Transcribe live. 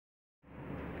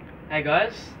Hey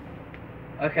guys,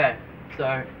 okay, so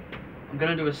I'm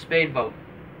gonna do a speed vault.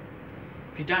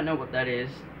 If you don't know what that is,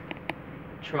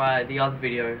 try the other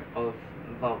video of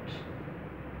vault.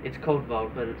 It's called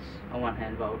vault, but it's a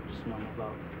one-hand vault, just a normal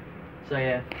vault. So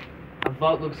yeah, a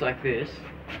vault looks like this.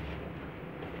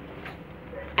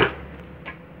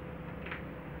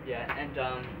 Yeah,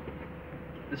 and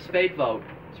the speed vault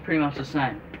is pretty much the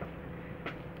same.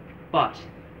 But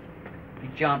you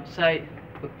jump,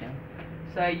 look down.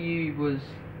 Say you was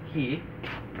here,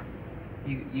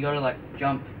 you gotta like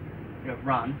jump,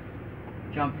 run,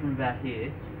 jump from about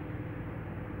here,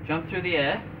 jump through the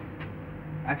air,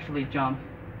 actually jump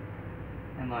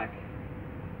and like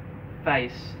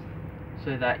face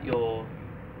so that you're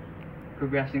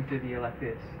progressing through the air like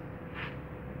this.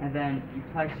 And then you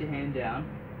place your hand down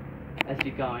as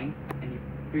you're going and you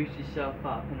boost yourself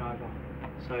up and over.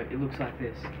 So it looks like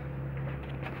this.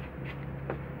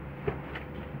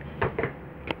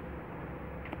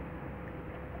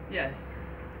 Yeah.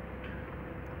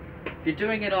 If you're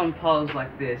doing it on poles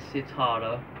like this, it's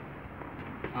harder.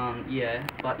 Yeah,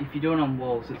 but if you do it on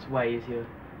walls, it's way easier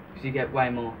because you get way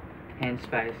more hand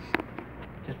space.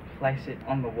 Just place it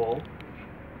on the wall,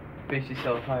 boost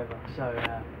yourself over. So,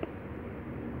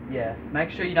 yeah, make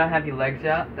sure you don't have your legs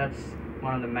out. That's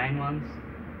one of the main ones.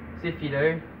 So if you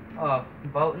do,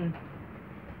 vaulting,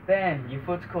 bam, your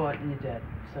foot's caught and you're dead.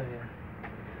 So yeah.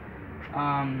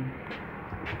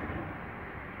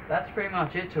 That's pretty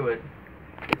much it to it.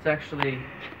 It's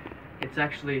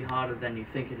actually harder than you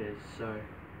think it is. So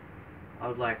I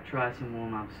would like try some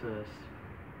warm-ups first,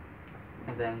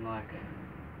 and then like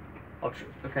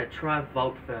try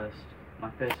vault first,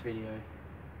 my first video,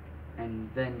 and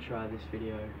then try this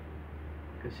video.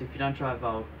 Because if you don't try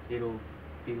vault, it'll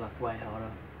be like way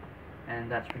harder,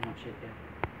 and that's pretty much it. Yeah.